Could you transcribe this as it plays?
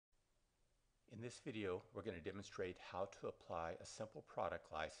In this video, we're going to demonstrate how to apply a simple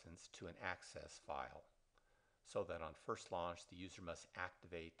product license to an access file so that on first launch, the user must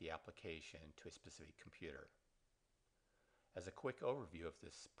activate the application to a specific computer. As a quick overview of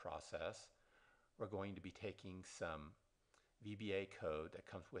this process, we're going to be taking some VBA code that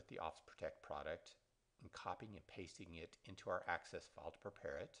comes with the Office Protect product and copying and pasting it into our access file to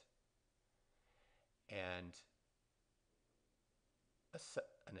prepare it. And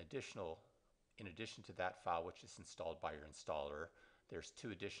in addition to that file, which is installed by your installer, there's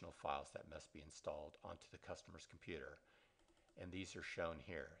two additional files that must be installed onto the customer's computer. And these are shown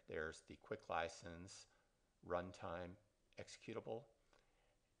here. There's the quick license runtime executable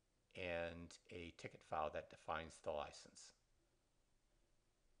and a ticket file that defines the license.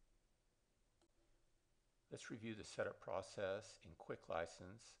 Let's review the setup process in quick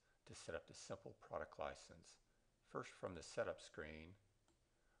license to set up the simple product license. First, from the setup screen,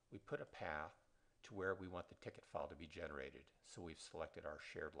 we put a path to where we want the ticket file to be generated. So we've selected our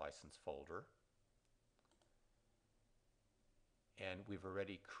shared license folder. And we've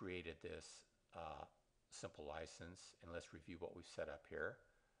already created this simple license. And let's review what we've set up here.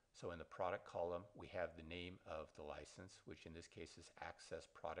 So in the product column, we have the name of the license, which in this case is access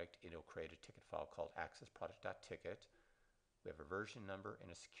product. It'll create a ticket file called accessproduct.ticket. We have a version number and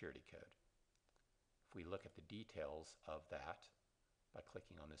a security code. If we look at the details of that by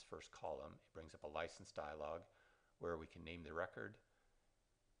clicking on this first column, it brings up a license dialog where we can name the record.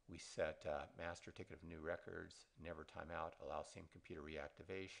 We set master ticket of new records, never timeout, allow same computer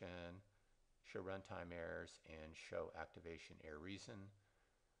reactivation, show runtime errors, and show activation error reason.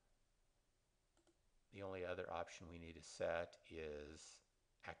 The only other option we need to set is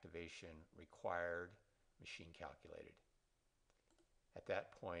activation required, machine calculated. At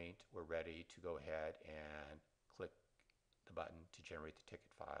that point, we're ready to go ahead and click the button to generate the ticket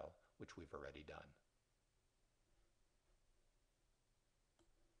file, which we've already done.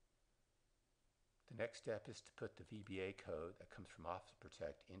 The next step is to put the VBA code that comes from Office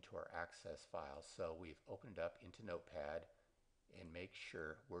Protect into our access file. So we've opened it up into Notepad and make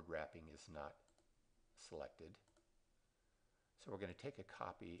sure word wrapping is not selected. So we're going to take a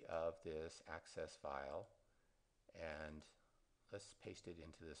copy of this access file and let's paste it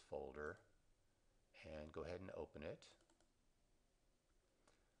into this folder and go ahead and open it.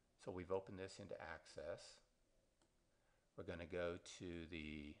 So we've opened this into Access. We're going to go to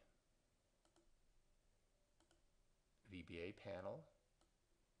the VBA panel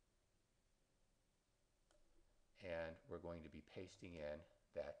and we're going to be pasting in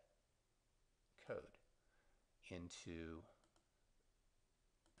that code into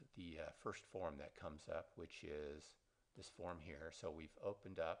the first form that comes up, which is this form here. So we've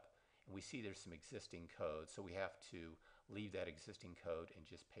opened up and we see there's some existing code, so we have to leave that existing code and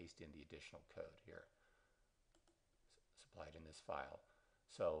just paste in the additional code here supplied in this file.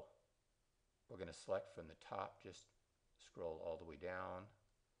 So we're going to select from the top, just scroll all the way down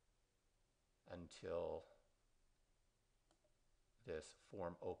until this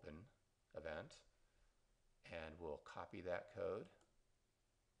form open event, and we'll copy that code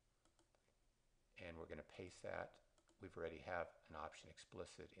and we're going to paste that. We've already have an option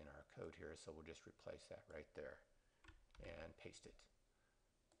explicit in our code here, so we'll just replace that right there and paste it.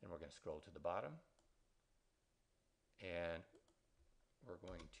 And we're going to scroll to the bottom and we're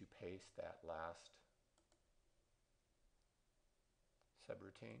going to paste that last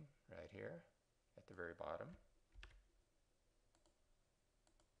subroutine right here at the very bottom.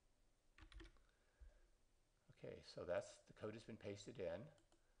 Okay, so the code has been pasted in.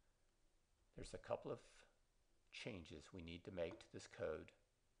 There's a couple of changes we need to make to this code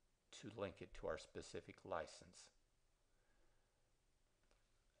to link it to our specific license.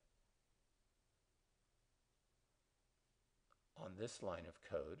 On this line of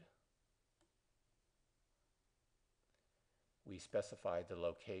code, we specify the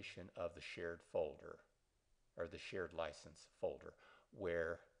location of the shared folder or the shared license folder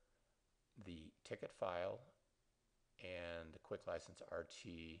where the ticket file and the quick license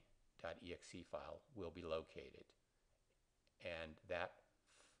rt.exe file will be located, and that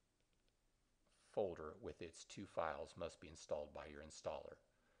folder with its two files must be installed by your installer.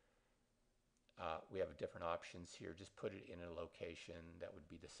 We have different options here. Just put it in a location that would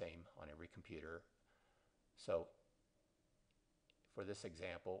be the same on every computer. So for this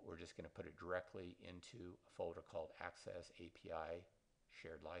example, we're just going to put it directly into a folder called Access API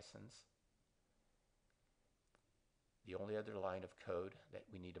Shared License. The only other line of code that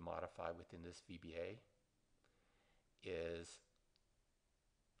we need to modify within this VBA is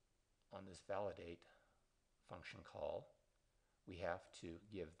on this validate function call. we have to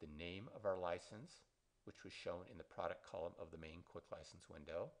give the name of our license, which was shown in the product column of the main quick license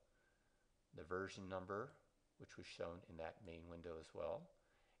window, the version number, which was shown in that main window as well,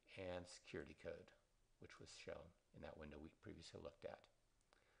 and security code, which was shown in that window we previously looked at.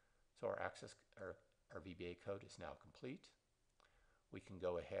 So our VBA code is now complete. We can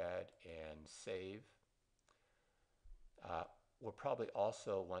go ahead and save. We'll probably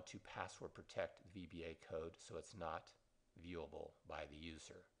also want to password protect the VBA code so it's not viewable by the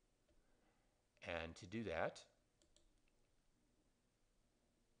user. And to do that,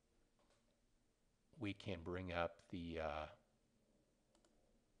 we can bring up the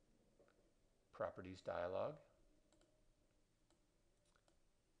properties dialog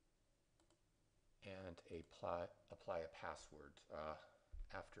and apply a password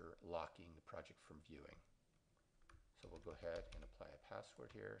after locking the project from viewing. So we'll go ahead and apply a password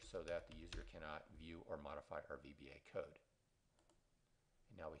here so that the user cannot view or modify our VBA code.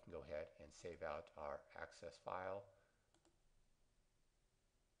 And now we can go ahead and save out our access file.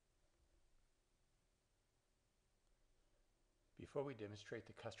 Before we demonstrate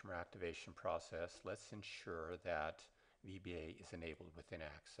the customer activation process, let's ensure that VBA is enabled within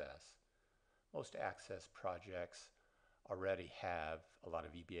Access. Most Access projects already have a lot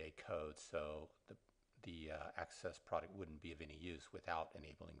of VBA code, so the Access product wouldn't be of any use without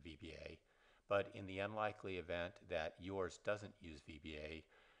enabling VBA. But in the unlikely event that yours doesn't use VBA,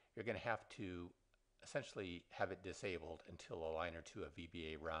 you're going to have to essentially have it disabled until a line or two of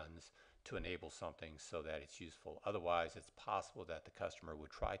VBA runs to enable something so that it's useful. Otherwise, it's possible that the customer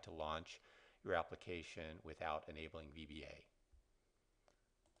would try to launch your application without enabling VBA.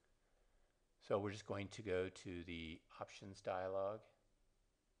 So we're just going to go to the Options dialog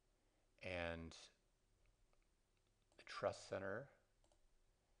and the Trust Center.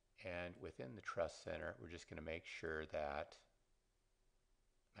 And within the Trust Center, we're just going to make sure that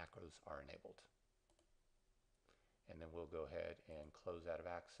macros are enabled. And then we'll go ahead and close out of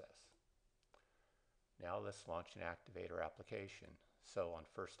Access. Now let's launch an Activator application. So on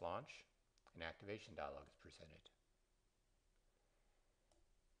first launch, an activation dialog is presented.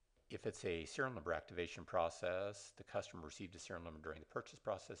 If it's a serial number activation process, the customer received a serial number during the purchase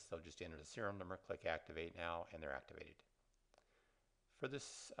process, they'll just enter the serial number, click Activate Now, and they're activated. For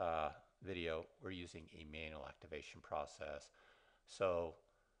this video, we're using a manual activation process. So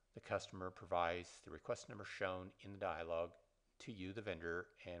the customer provides the request number shown in the dialog to you, the vendor,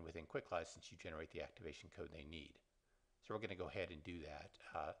 and within Quick License, you generate the activation code they need. So we're going to go ahead and do that.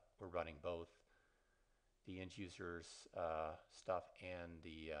 We're running both the end user's stuff and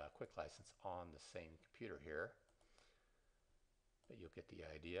the Quick License on the same computer here, but you'll get the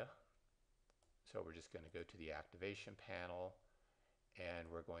idea. So we're just going to go to the activation panel, and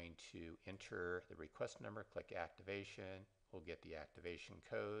we're going to enter the request number, click Activation. We'll get the activation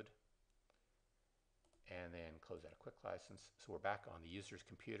code, and then close out a Quick License. So we're back on the user's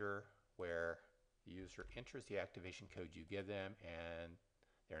computer where the user enters the activation code you give them, and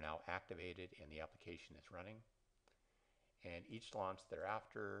they're now activated and the application is running. And each launch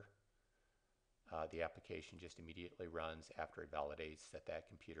thereafter, the application just immediately runs after it validates that that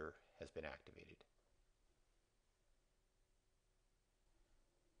computer has been activated.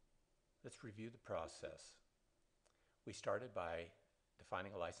 Let's review the process. We started by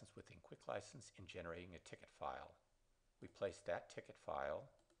defining a license within Quick License and generating a ticket file. We placed that ticket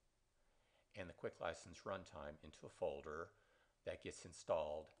file and the Quick License runtime into a folder that gets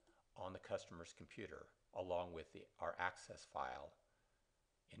installed on the customer's computer, along with our access file,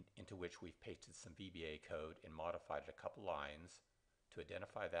 into which we've pasted some VBA code and modified a couple lines to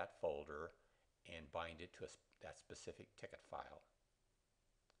identify that folder and bind it to that specific ticket file.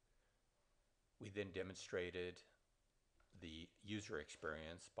 We then demonstrated the user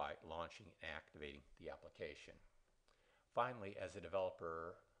experience by launching and activating the application. Finally, as a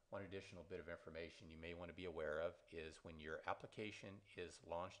developer, one additional bit of information you may want to be aware of is when your application is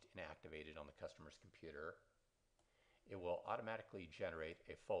launched and activated on the customer's computer, it will automatically generate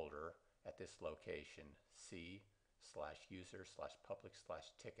a folder at this location,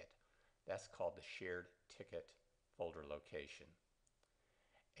 C/user/public/ticket. That's called the shared ticket folder location.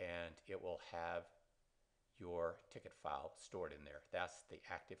 And it will have your ticket file stored in there. That's the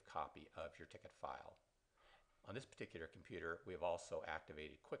active copy of your ticket file. On this particular computer, we have also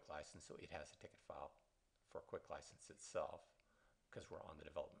activated Quick License, so it has a ticket file for Quick License itself because we're on the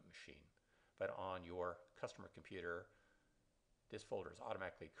development machine. But on your customer computer, this folder is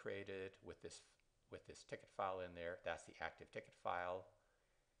automatically created with this ticket file in there. That's the active ticket file.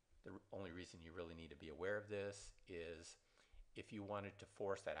 The only reason you really need to be aware of this is if you wanted to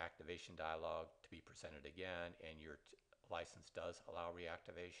force that activation dialog to be presented again and your license does allow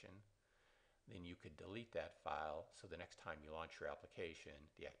reactivation, then you could delete that file so the next time you launch your application,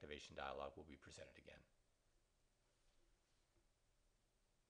 the activation dialog will be presented again.